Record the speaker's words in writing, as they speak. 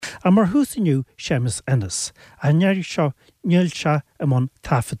A mar húsiniu Séamus Ennis, a neir seo níl se amon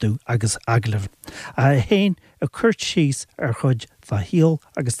tafadú agus aglah. A héin a cuirt síos chud dá híal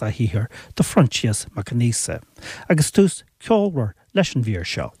agus dá híhir do Proinsias Mac Aonghusa. Agus tús ceolhar leis an bhíor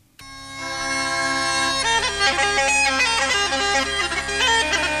seo.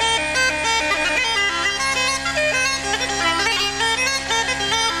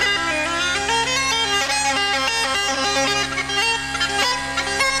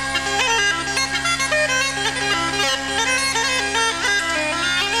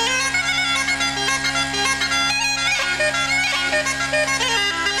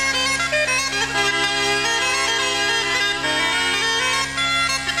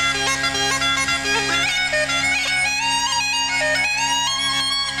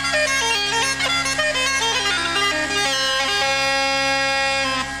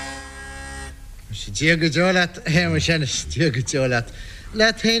 Diagojolat, Séamus Ennis, diagojolat.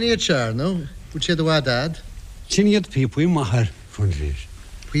 Let Henny a chair, no? Would you do what, Dad? Chiniad pípui mahar fún ríir.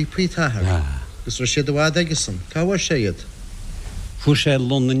 Pí tahar. Gus ru sé do what agasan. Cá war séiad? Fu sé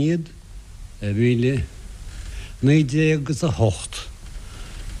Londoniad, bhíle 1908.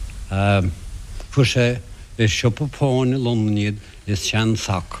 Fu sé siopapáin Londoniad is sean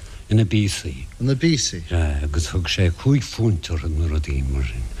sac in a BC. In a BC? Agus thug sé chuig fúntar an nuradí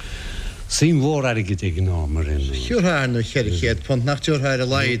marin. Sím mhór airgid ag ná marin. Siúlach nó cheirichéad pont nach dúrthar a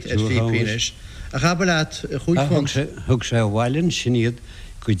laid phíbínis. A chabalat chuig fúnt. Thug sé bhhailinn siniad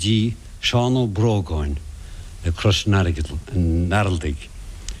go dtí seán ó brógáin a cros narigid naraldig.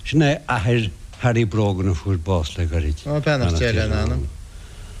 Sinna ahir Harry Brogan a fuair bás le garid. Ó, benach téile anam.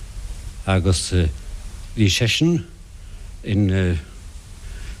 Agus bhí sesin in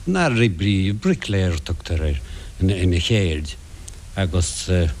narig brí bricléir tuachtar in a chéird. Agus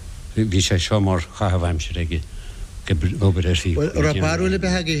bhí sé seo mar chahabhaimsir ag obair fí. Well, rapárú le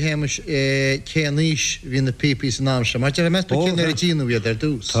behagi Séamus céaníis hí na pípís an amsa. Má te mest cin ar díanú viad ar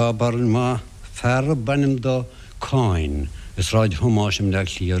dús. Tá baran má fearra banim do caint is ráid thomáisim le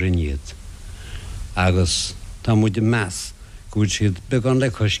lí ar iniad. Agus tá muid de meas gúid siad began le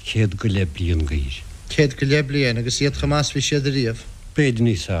chus céad go le blion gair. Céad go le blion agus iad chamás bhí siad a riamh. Beidir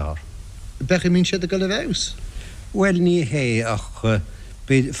ní sár. Becha mín siad a go le bheus? Well, ní hé ach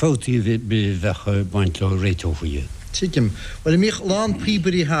fótaí bhecha baint le réitóhuiad. Tígim. Well, míoch lán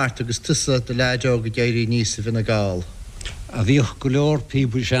píbarí háart agus tusa de leideog go géirí níos a bhína gáil. A bhíoch go leor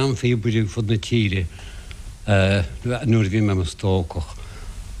píbarí sean píbarí fud na tíre nuair bhí me stócoch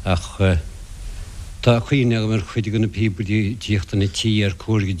ach tá chuoine go mar chuide go na píbarí díochta na tí ar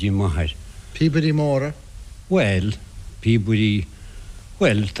cuairga dí maithir. Píbarí móra? Well, píbarí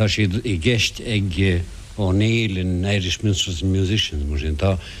tá siad I gceist ag O'Neill in Irish Minstrels and Musicians mar sin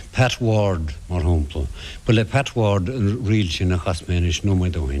tá Pat Ward mar hompla. But le Pat Ward riil sin a chasméis nó mai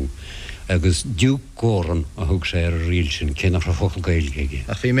dóin agus Duke Goran a thug sé ar a riil sin cé nach focail gailgeige.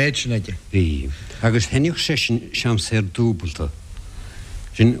 A bhí méid sin aige? Bhí. Agus henneoch sé sin seam sér dúbalta.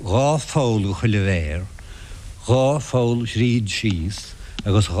 Sin rá fáil chuile bhéir, rá fáil ríd síos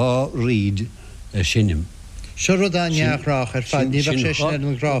agus rá ríd sinnim. Seo rud a neachrach ar fad ní bheith sé sin ar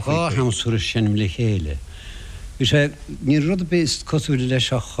an gráfaí. Rá hamsúr sinnim le chéile. Bhí sé ní rud a béist cosúile leis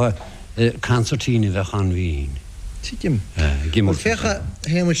ach cancertíine bheith an bhíon. Tígim. Well, fecha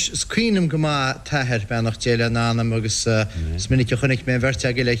Séamus screenam go má taithir benach déile nánam agus sminnig chunig mé bhirte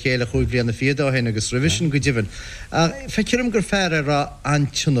aige le chéile chuig blian na fiadáin agus revision go divan. Fecirim gur fear ar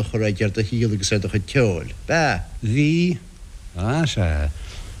antionach ar aige ar do híal agus ar do chud ceol. Be? Bhí,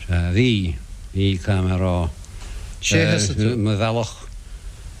 bhí camerá. Má bhealach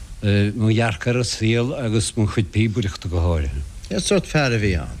má dhearcar a síal agus má chuid píbúireachta go háire. Is sort fear a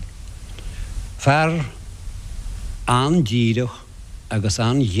bhí an? Fear an díirech agus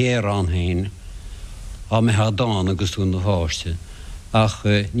an dhéar an hain á me dáin agus tún na háiste ach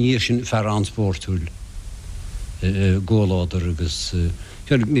níor sin fear an spórtúil ggóláidir agus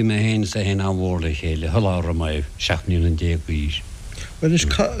mí me héin sa héin an bhórla chéile tholára mai 7 bhís. Well, is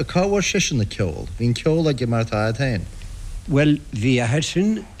cáhar sé sin na ceol? Bhín ceol aige mar tá a hain? Well, bhí a heir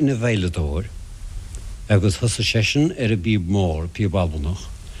sin ina bhéiledóir agus thosa sé sin ar a bíb mór píb albanach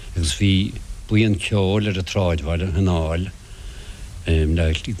agus bhí buíon ceol ar a tráidhhaile hanáil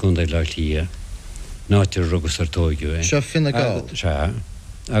gundé le lí náitir rugus ar tóigiú. Seo finna gáil? Se.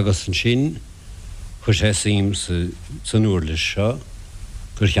 Agus an sin chu sé sim san úrlis seo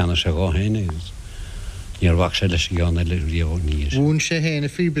gur cheanna sé gáhéine agus níor bhach sé leis gána le riamh níos. Bhún sé héna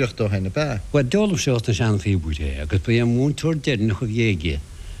fíbreacht ó héna be? Well, deolah seocht na sean fíbúide agus bu múntúir deirna chu bhéige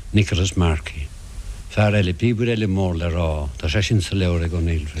Nicholas Markey. Fear eile píbúir eile mór le rá, tá sé sin sa leir ag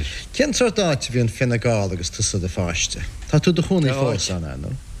O'Neill fris. Cén sort áit bhíon finna gáil agus tusa de fáiste? Tá tú do chunaí fós an no?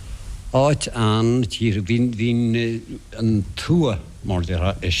 áit an tír hín an tua mar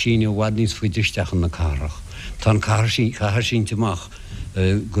síine bhhaidníos faoi duisteach na carach. Tá cahar sínteach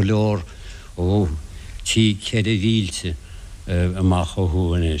go leor ó tí chéad a bhílte amach ó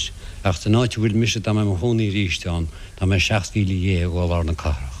thuanis. Ach tá náid bhfuil mise tá mé hónaí ríisteán tá mé 6,000 ghil na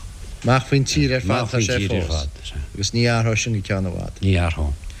carach. Mach faoin tír fad sé fós. Agus ní arthá sin go ceanna bhád. Ní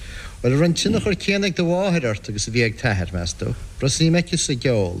arthá. Well run sinna chuir céannig do bháthairt agus a bhíag taithir meastó. Bros ní meice sa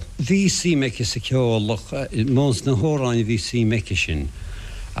geol. Bhí sí meice sa ceolach, mós na hóráin bhí sí meice sin.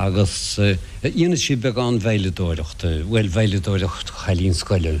 Agus dhéana sí beagán bheiledóireachta, bhfuil bheiledóireacht chalín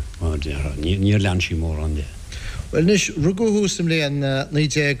scoile, níor lean sí mór an de. Well nis rugúhúsam léon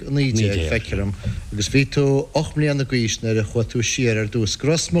 90 feiceram, agus bhí tú 8 mbliana gúis nar a chuatú siar ar dús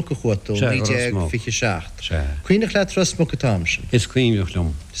grosmach a chuatú 90 Cuoinech leat rosmach a tamsin. Is cuoinech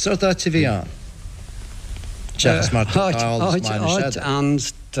lom. Sortá te bhí an? Teachas mar áit an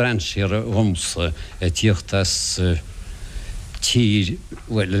stransir a homsa a tíochtas tír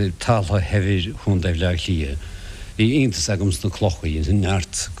bhfuil talha hefir chun daibh le lia. Bhí intas agams na clochaí, in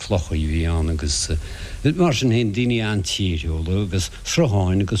neart clochaí bhí an agus mar sin hen daoine an tíreola agus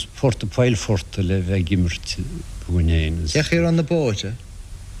sraháin agus porta peil forta le bheith gimmert bhuinéin. Ceach ar an na bóide?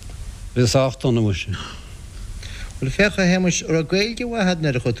 Bhís 8 anna muise. Well fecha hemus ar a gailge bhahad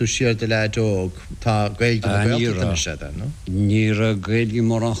nar a chutú siar de le dóg tá gailge na bhilta sé no? Ní a gailge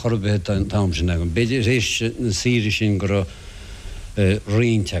mar an chorbeth an tam sin agam. Beidir rééis na síri sin gur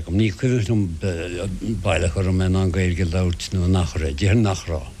rínte agam. Ní cuiviltum bailach ar an an gailge lát nó nachra, dír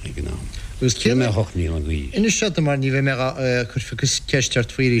nachrá ag gnám. Ina se mar ní bheith me chufigus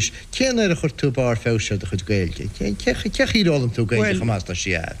ceisteart faoiris, céan ar a chur tú bar féise a chud gailge. Ceach írálam tú gailge chamás na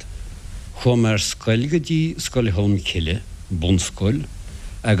siad? Chum ar scoilge dí scoilholm ciile, bunscoil,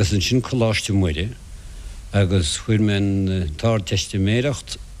 agus an sin choláiste muire, agus chuir men tár teiste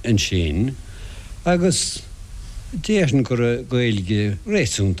méireacht an sin, agus déan gur gailge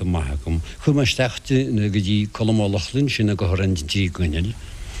réúnta maithagum. Chum ar steachta na go dtí colmálachlinn sin a go thorandtí guinil,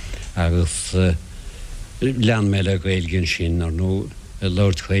 agus lean meile gailginn sin ar nó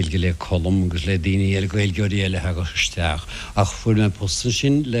Lord gailge le colm agus le daoine eile gailgeoirí eile agus isteach. Ach fuair me postan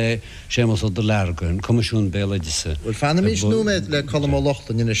sin le Séamus de Largan, Coimisiún Béaloideasa. Well fanna mís núméid le colm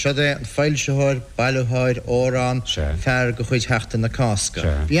lachlan ina siade an feilseoir, bailúthir, órán, fear go chuid heachta na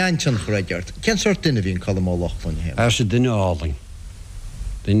casca. Bhí aintin chreigeart. Cén sort duine bhíon colm lachlan he? Ar sé duine álainn.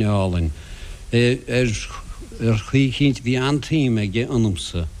 Duine álainn. Chuoinint bhí antíim ag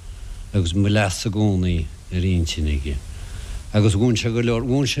anumsa agus mu leas a gcónaí a riontinige. Agus gún se go leor,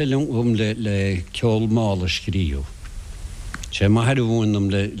 gún se le ceol mála scríú. sé má headú bhúnam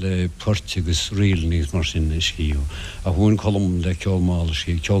le Portugus rialníos mar sin scíú a bhún colm le ceolmála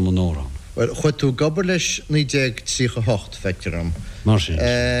sí ceol na nórán. Well, chuid tú gobar leis 1938 feictearm. Mar sin.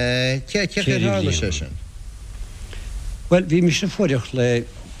 Ceithar sé sin? Well, bhí mi sin fóireach le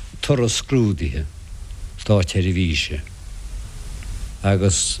toras scrúdaithe stáit víse.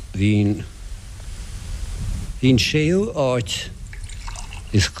 Agus hín séú áit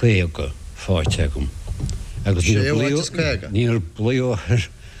is cléoga fáite agam. Agus níor blióthir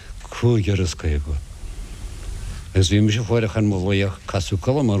cúigear is cléoga. Agus bhí mi sin fóireach an mhóiach casú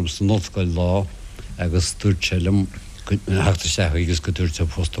colam arm san nóscail lá agus dúirtelam heachtarteach agus go dúirte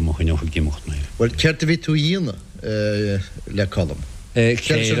posta mo chuineocha gimocht na. Well, ceirta bhí tú dhéana le colam?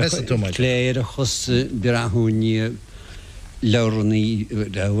 Léir a chus birathúní leranní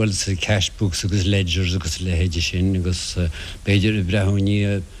bhfuil sa cashbooks agus ledgers agus lehéidir sin agus beidir i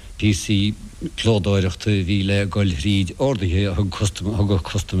birathúní PC clódáireachta bhí le gáil hríd ordaithe thug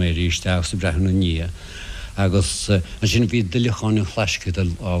customéirí isteach sa birathúní agus an sin bhí duileáin chhlaisce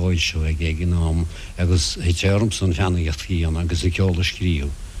ábhail seo ag gnám agus hétearm san feannaíochtaíon agus i ceola scríú.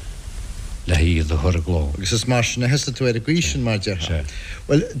 Le híad a thur gló. Agus is mar sin na heasta tú ar a gcuisin mar deartha.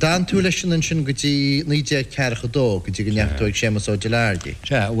 Well, dáin tú leis sin an sin go dtí 1942 go dtí go neachtú ag Séamus ó Delargaí.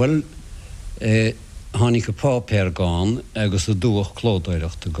 Well, tháinig go pápéir gáin agus a dúach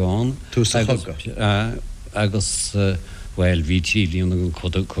clódáireachta gáin. Tú sa chuga. Agus bhfuil bhí trílíon an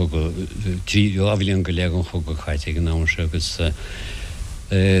chuga ábhíonn go leag an chuga chaite ag ná se agus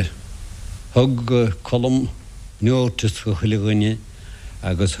thug colm neotas go chuileghine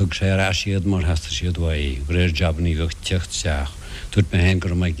agus thug sé ráisiad mar heasta siad bhaí, go réir jobbaní bheith teacht tuairt me hen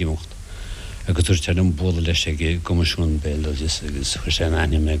gur mbeidh gimocht. Agus tuairt tead an bóla leis ag Coimisiún Béaloideasa agus chu sé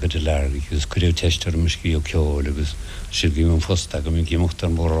aine me go Delargaí agus cuireadh teistir am scríú ceol agus siad gí an fosta go mé gimocht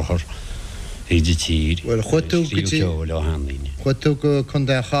an mórthir éidir tír. Well, chuid tú go dtí ceol á hanlíne. Chuid tú go chun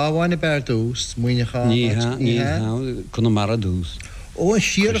de cháháinna bear dús, muoine cháháin? Ní chun mar a dús. Ó,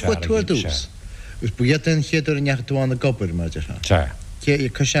 siar a chuid tú a dús? Gus buiad an chéadú a neachtáin na gobar mar deartha.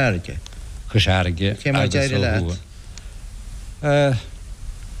 Cosharige. Cosharige.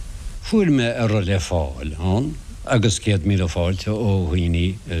 Fuair me a le fáil an agus 100 mí fáilte ó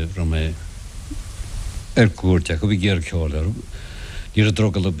huioine me cuairte go bhí ggéar ceáil ní a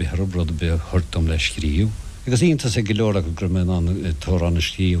drogal a bethar brod be thuirtom leis scríú. Agus ínta sé go leora go grumén an tór an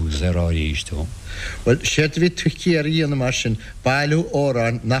scríú ráíistú. Well, séad bhí tuicí ar íana mar sin bailú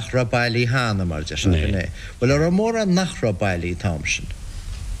órán nach ra bailí hána mar de sin. Well, ar mór an nach ra bailí támsin.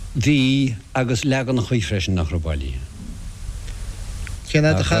 Bhí agus legan na chuí freisin nach ra bailí.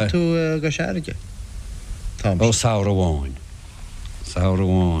 Céanna a chatú go seaige? Ó saoir amháin. Saoir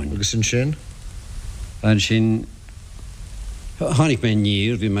amháin. Agus an sin? An sin tháinig mé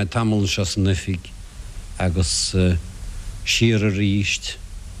níor, bhí me tamil se san nifig agus siar a ríist.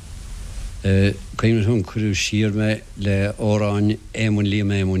 Coimisiún curú siar me le óráin émún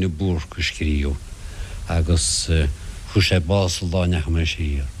líam émún i búr go scríú agus chu sé básal dáineach me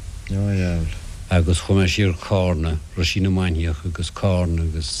siar. Agus chu me siar cárna, ro sin amaineach agus cárna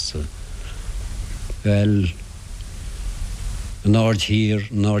agus well an áard hir,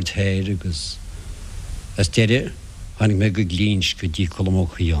 an áard héir agus as deire hannig me go glíns go dí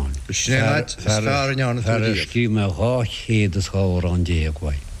colmach Uilleann. Fer scríú me 800 is gáir an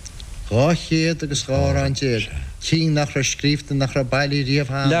déaghaid. 800 agus gáir an déag. Cín nach ra scrífta nach ra bailí riamh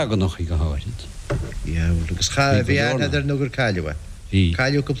hána. Legan noch i go háid. Agus bhí ar nugur caiileh.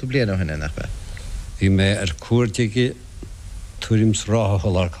 Caiilú cúpla bliana henne nach bheith. Bhí me ar cuairteige tuairim's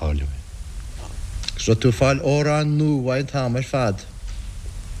ráthail ar caiileh. Gus tú fáil órán nó bhaid támar fad.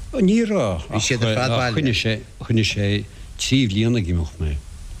 Ní rá. Bhí siad ar fad bailí. Chuine sé tíomh líana gimach mé.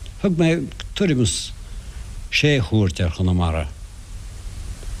 Thug me tuairim's 6 chuairte ar chuna mara.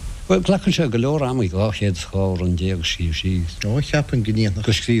 Well, plachan se go leor am 800 gáir an déag síomh síos. Ó, cheapan gníanach.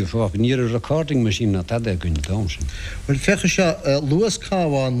 Go scríomh fáb, ní a recording machine na tad gunn dámsin. Well, fecha se luas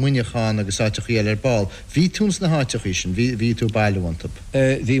cáháin muinecháin agus áiteach chéal ar báil. Bhí túns na háiteach sin, bhí tú bailúhaintab.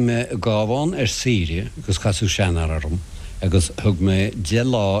 Bhí me gáháin ar Síria, agus casú seanar arm, agus thug me de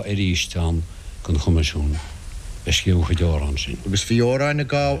lá ar ríisteán gon Coimisiún scríú chu deórán sin. Agus bhí óráin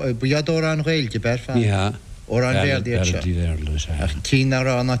buiad órán réilge berfá? Ní Órán verdi se. Ach cín ar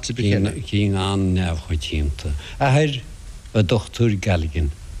an áti bichéna? Cín an nefh chu tínta. A heir a dochtúr Galligan.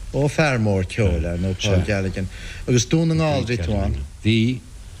 Ó fermór ceola, nó Paul Galligan. Agus dún an áldri túan? Bhí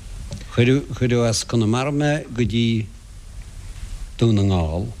chuidir as chuna marme go dtí dún an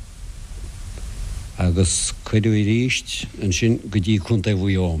áil agus chuidir i ríist an sin go dtí chunta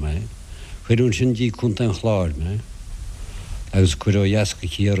bhuió me. Chuidir sin dtí chunta an chláir me agus chuidir jas go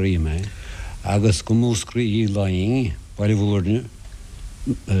chéirí me. Agus go múscrí í laing, bailí bhúrne,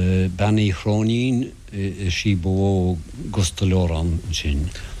 bannaí chrónín sí bó gustalóran sin.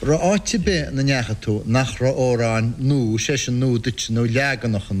 Ra áiti be na necha tú nach ra órán nó, sé sin nó dit nó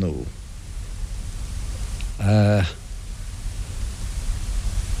leaganach an nó?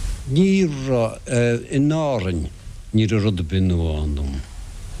 Ní ra in náran ní a rud a binú andum.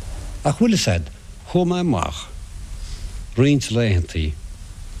 Ach bhfuil said, chum amach, roint leihantaí,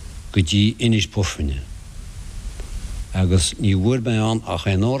 go dtí inis pufanne. Agus ní bhuair me an ach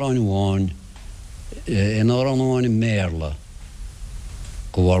in árán amháin i méarla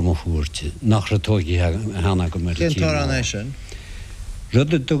go bhar mo fuairte. Nach ra tógi hana go mar Cén tar an é sin?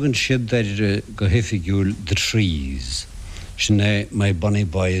 Rud a dugann siad ar go hifigiúil the trees. Sin é my bunny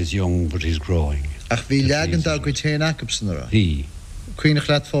boy is young but he's growing. Ach bhí leagan dá go téin acapsan ra? Bhí. Cuoinech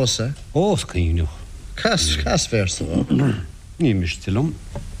leat fósa? Ós cíneach. Cas versa bh? Ní mistilum.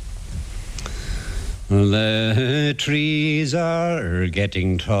 The trees are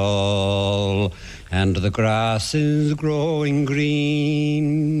getting tall, and the grass is growing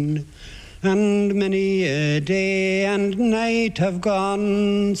green, and many a day and night have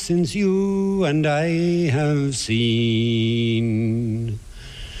gone since you and I have seen.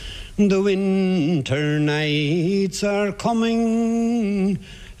 The winter nights are coming,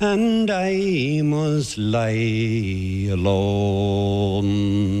 and I must lie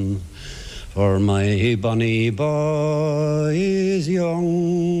alone. For my bunny boy is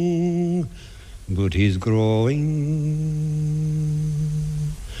young, but he's growing.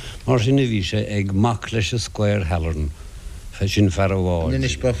 Mar sin a bhí sé ag mac leis a square Hallarn, fe sin fear bháil.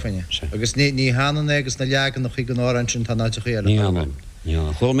 Nínis bufanne. Agus ní hanan agus na leagan nach chuig an áran sin tá náte chéile. Ní hanan.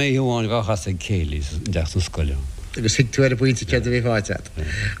 Chil mé hiúháin gachas ag célís deach na scoile. Agus hiag tú ar a buinte cead a bhí fáitead.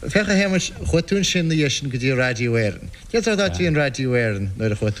 Fecha héimeis chuitún sin na dhéisin go dtí Radio Éireann. Cead ar dát híon Radio Éireann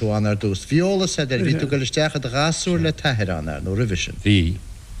nuair a chuitúán ar dús. Bhíola said ar bhí tú go leisteach a gasúr le taithirán ar nó rivision. Bhí.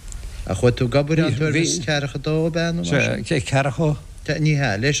 A chuitú gabarí an tuair vis cearacha dó ben? Sé cearacha? Ní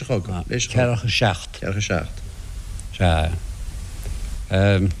ha, leis a chog. Cearacha 7. Cearacha 7. Se.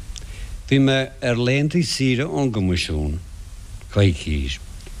 Bhí me léontaí síre an Coimisiún Caicír,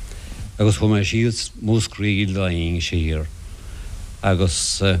 agus chu me siad múscríil daing sír,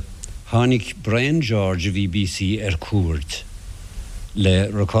 agus tháinig Brian George a BBC cuairt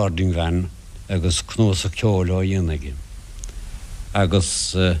le recording van agus cnós a ceol á dhéanaige.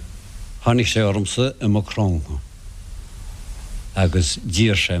 Agus tháinig sé ormsa i mo cronga. Agus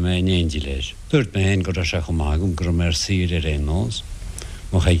dír sé me in éindi leis. Dúirt me hen gur a se chumagum gur mer sír rénós,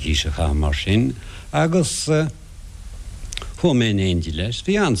 mo chaicí se cha mar sin, agus chu me in éindi leis,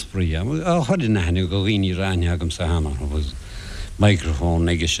 bhí ansprí a chuir na henne go bhíní ráine agam sa hana, agus microphone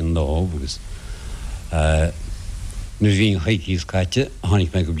ige sin dá, agus nu bhín chaicís caite,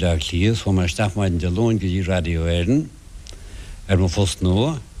 tháinig me go bleag líos, chu mar stafmaidin de lóin go dí radio Éireann, mo fust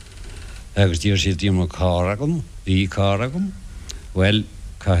nua, agus dír sé dí mo cá agam, bhí cá agam, well,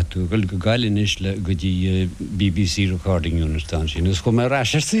 caitú go gailin is le go dí BBC recording unit tan sin, us chu me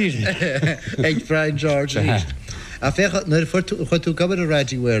ráise sír. Ag Brian George. A fécha, nuair chuirtú gabar a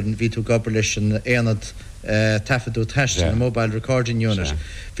radio Éireann, bhí tú gabar leis an éanad tafadú teiste na mobile recording unit.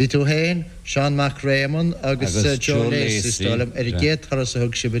 Bhí tú hain, Séamus Mac Aonghusa agus Joe Leis istálam ar a géadthar a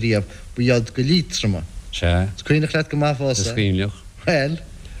thug sibaríab, bhíad go lítrama. Scríneach leat go máfása? Scríneach. Well?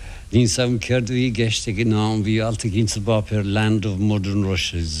 Nín sam ceird í geiste go nám bhí alta gínsa bapir Land of Modern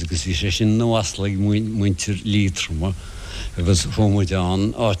Russia, agus bhí sé sin nóaslaigh muintir lítrama, agus fómúid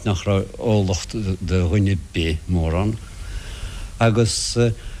an áit nach ra ólacht de huine bé mór an. Agus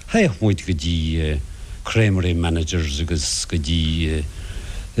haich múid go dí creamery managers agus go dí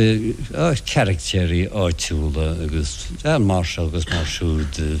charactéri áitiúla agus Marshall agus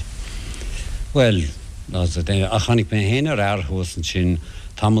Marsúd. Well, a chanig me héanaar airthúsan sin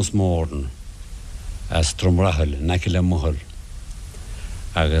Thomas Morton as tromrachel, neice le muhol.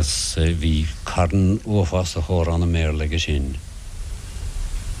 Agus bhí carn ófás a chór an a mér le sin.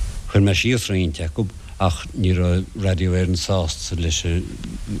 Chuir me síos raointe go ach ní radio Éireann sást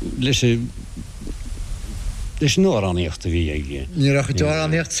leis nóir aníocht a bhí ag. Ní ra go deir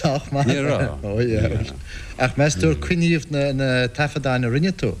aníocht sách má. Ní ra. Ach mes dúr cuiníomh na tafadáin a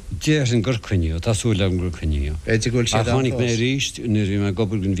rinne tú? Déir sin gur cuiníú, tásúla an gur cuiníú. Beidir gúil siad a tháinig mé ríist, nuair bhí me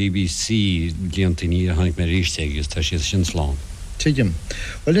gobal gon BBC blianta ní a tháinig mé ríist agus tá siad sin slán. Tuigim.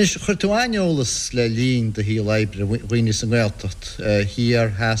 Well, is chuirtú aineolalas le lín de hí leibre bhaoine san ghilteacht,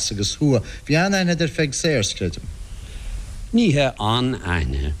 híar, heas agus thua. Bhí aine idir feig séir scréidim? Ní he an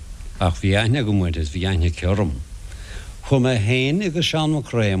aine, ach bhí aine go muid bhí aine ceorm. Chum a héin agus Séamus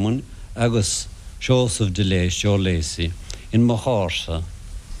Mac Aonghusa agus Joseph de Leis, Joe Lacey, in mo chársa,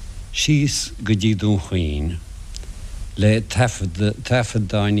 síos go dtí dún chuoin, le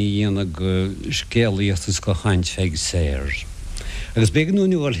tafadáine dhéana go scéalaíochtas go chaint feig séir. Agus beag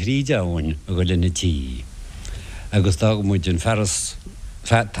núni bhil hrídeáin a go lena tí. Agus dá go muid an ferras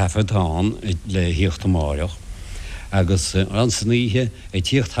tafadáin le híocht amáireach. Agus an saníthe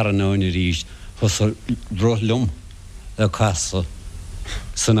tíocht thar an áin a ríist chus brothlum le casa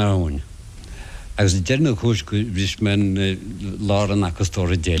san áin. Agus déirna chúis go bhís men láran agus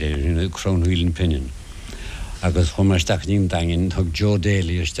tóra déile, cránhuilen pinin. Agus chum mar staachnín dangin, thug Joe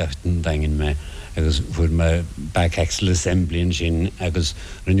Daly a staachtain dangin me, agus bhfuil me back axle assembly sin, agus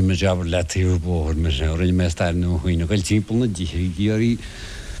rinne me jabbar le tíir bóhar me sin, rinne me stair nó chuoine, gail timppla na díorí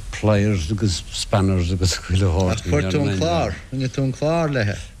pliers agus spanners agus chuile háit. Chuirtún chlár, rinne tún chlár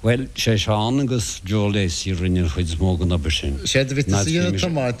lethe? Well, sé Seán agus Joe Lacey rinne chuid smógan ab sin. Sé de bhí sína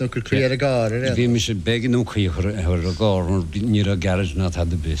tomáid nó gur críar a gáir, Bhí me sé begin nó chuíochar a gáir, ní a garage ná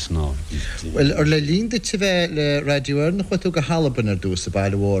had a bis ná. Well, le lín de ti bheith le radio Éireann chuid tú go halaban ar dús a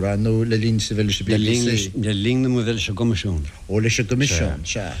baile hóra, nó le lín sa bhile se BBC? Le lín na mu bhile se Coimisiún. Ó leis a Coimisiún,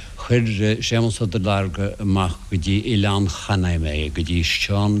 se. Chuir Séamus a larga amach go dtí Uilleann Chanaimé, go dtí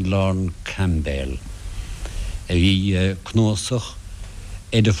Sean Lorne Campbell. A bhí cnósach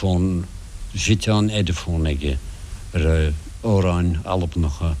Edifón, Ziteán Edifón ige ar óráin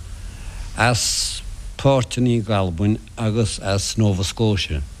alapnacha. As Pórtaní Galbún agus as Nova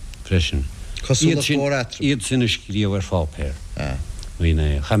Scotia, freisin. Cosúla fóratru? Iad sin iscríomh ar fápéir.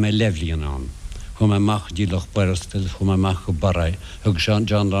 Bhína cha mé levlíon an. Chum amach dílach barastil, chum amach go barai. Thug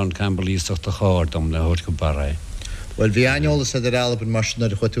John Lorne Campbell íostocht a cháardom le thuirt go barai. Well, bhí aineolalas idir Alban mar sin ar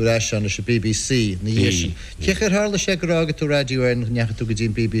chuirtú éis an is BBC na dhéisisin. Ciach ar tharla sé go rágad tú radio Éireann necha tú go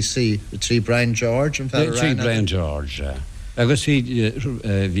dtín BBC, trí Brian George an fear trí Brian George, agus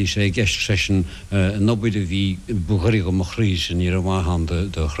bhí sé gceist sesin nóbuid a bhí bucharí go mo chrísin ar a bháhan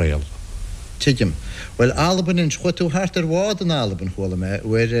do chréal. Tuigim. Well, Alban in chuirtú hart ar bhád an Alban chóla me,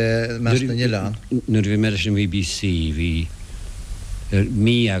 uair meas na Uilleann. Nuair bhí mar sin BBC, bhí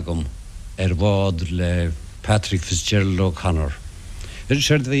mí agam ar bhád le Patrick Fitzgerald O'Connor.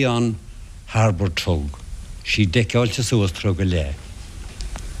 Richard bhí an Harbour Trug. Sí decáilte suas trug go le.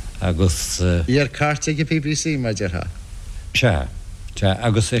 Agus... Iar carte go BBC mar dear ha?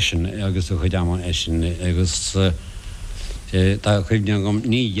 Agus eisian, agus o chuidaman eisian, agus... Da chuibnean gom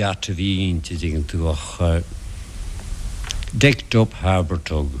ní iata bhí inti digin tuach decked up Harbour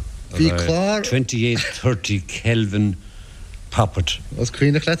Trug. Bhí clár... 2830 Kelvin puppet. Os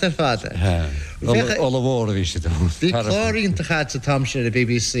cuinnach le ar fada? All of war bhí siad. Bhí cláiríonnta chaid sa tamsin a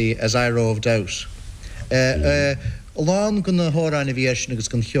BBC as I roved out. Lán go na hóráinna bhí sin agus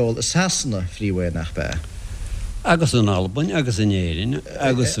gon cheol is hasanna fríomhhain nach be. Agus an Alban, agus an Éireann,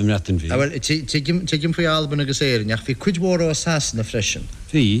 agus an Retin bhí. Well, tegim faoi Alban agus Éireann, ach bhí cuid mór ó hasanna freisin.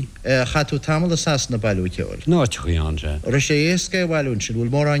 Bhí? Chatú tamil a hasanna bailú ceol. Ná chuíán se. Or sé éasca bhilún sin, bhfuil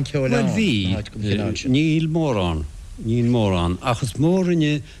mór an ceol Well, bhí, níl mór an, achos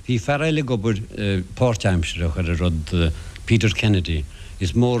mórinne bhí fereile gobir part-timesreach ar a rud Peter Kennedy,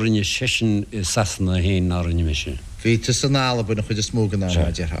 is mórinne sesin sasanna héin nárinne mise. Bhí tus an Alban a chuid is mógan an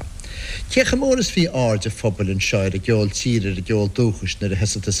ráidir ha. Cecha mór is bhí áde phobal in seir a geol tíre a geol dúchas na a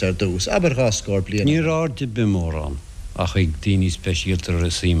hesatas ar dús, aber ghascór bliana. Ní áde bimór an, ach ag daoine speisialtar a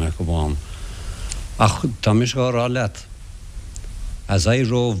síime go bháin. Ach, tam is gá rá leat. As I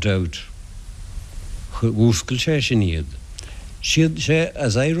roved out, úscail sé sin iad. Siad sé,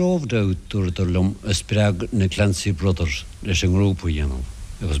 as I roved out dúir lum a spreag na Clancy Brothers leis an grúpa dhéanam.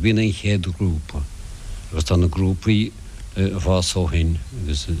 Agus bíon ein chéad grúpa. Agus tá na grúpaí fás óhain,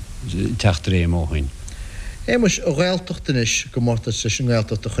 agus teachtar éim óhain. Éimeis a ghiltochtanis go mórta sé sin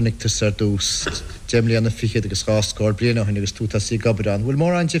ghiltocht a chunictas ar dús, déimlí anna fichiad agus ghascór bliana óhain agus túta sí gabarán, bhfuil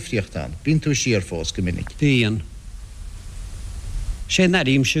mór an difriocht an, bín tú siar fós go minic. Bíon. Sé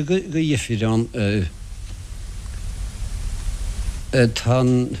naríim se go dhéifir an Tá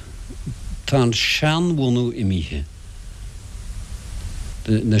seanmhúnú I míthe.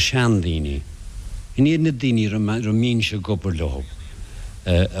 Na seandíine. In iad na daoine ramín se gobar lehab.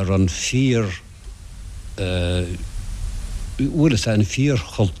 Ar an fír ulas an fír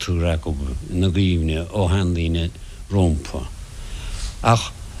chultúra go na gíomne ó handíine rompa.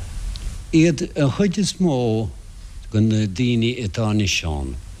 Ach, iad a chuid is mó gon na daoine itáine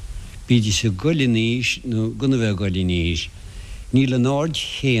seán. Bídi se goliníis, nó gona bheith goliníis, níl an áard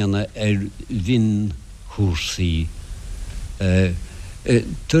chéana ar vin chúrsaí.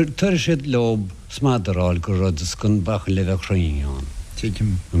 Tar siad lob smadarál go rudas gon bachan le bheith chraíán.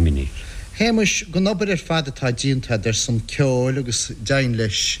 Tígim. Minic. Héimeis go nabar ar fada tá dínta ar san ceol agus dain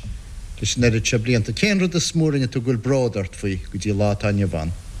leis neidir se blianta. Cén rud a smúrinne tú gúil bródart faoi go dtí látáine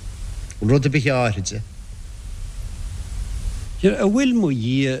bhain. Rud a bhí áiride. A bhfuil mo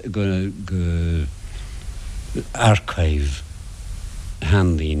dhí go archive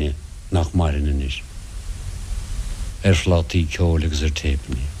handíine nach marin is. Slátí ceol agus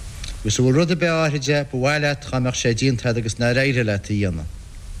tépni. Gus bhfuil rud a be áiride bhhaile chaach sé dínta agus na réire le dhéana.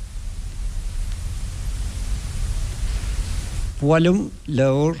 Bhhailm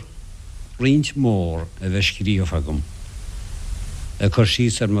leabhar rint mór a bheith scríomh agam. A chur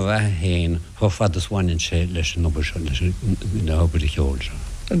síos ar mo bheith héin cho fadas bhainn sé leis an obair na obair cheol se.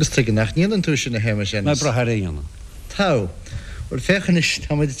 Agus tuige nach níanaan tú sin na Séamus Ennis. Na brathair dhéana. Tá, bhfuil fechanis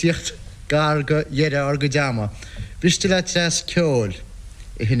tá muid tíocht gar go dhéire ar go deama. Biste le tres ceol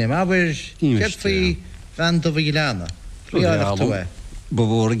I hinne mabair cefaí bhean do Uilleann. Príarach tú é. Ba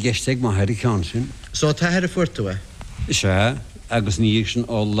bhór a geisteag má heirí ceann sin. So tá heir a fuir tú é? Se, agus níag sin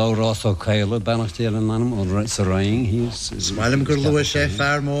ó lárás ó chéile benachtéal an anam ó sa raing hís. Smáilm gur luair sé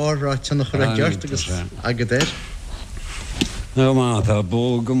fear mór ráte nach chur a gceart agus agad éir. No má tá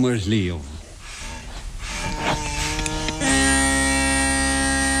bó go mar líomh.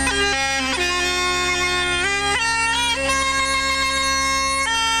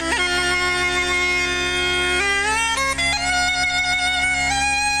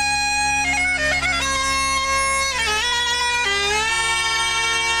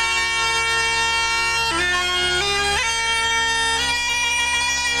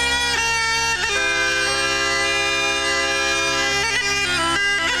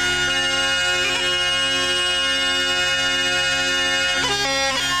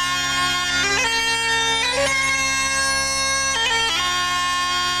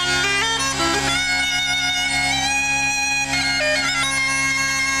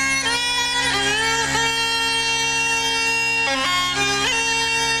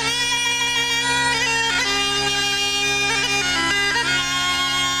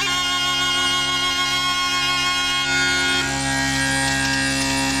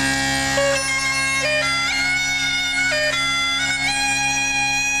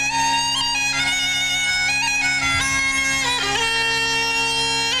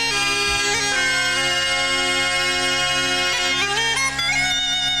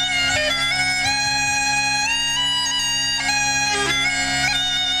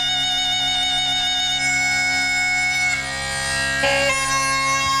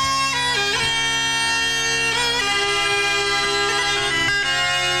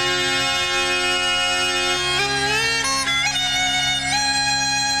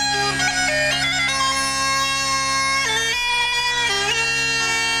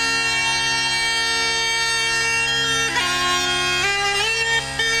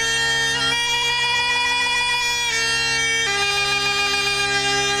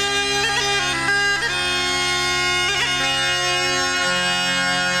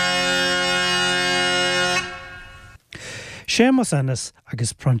 Séamus Ennis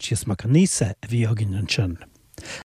agus Proinsias Mac Aonghusa a bhí agin an sin.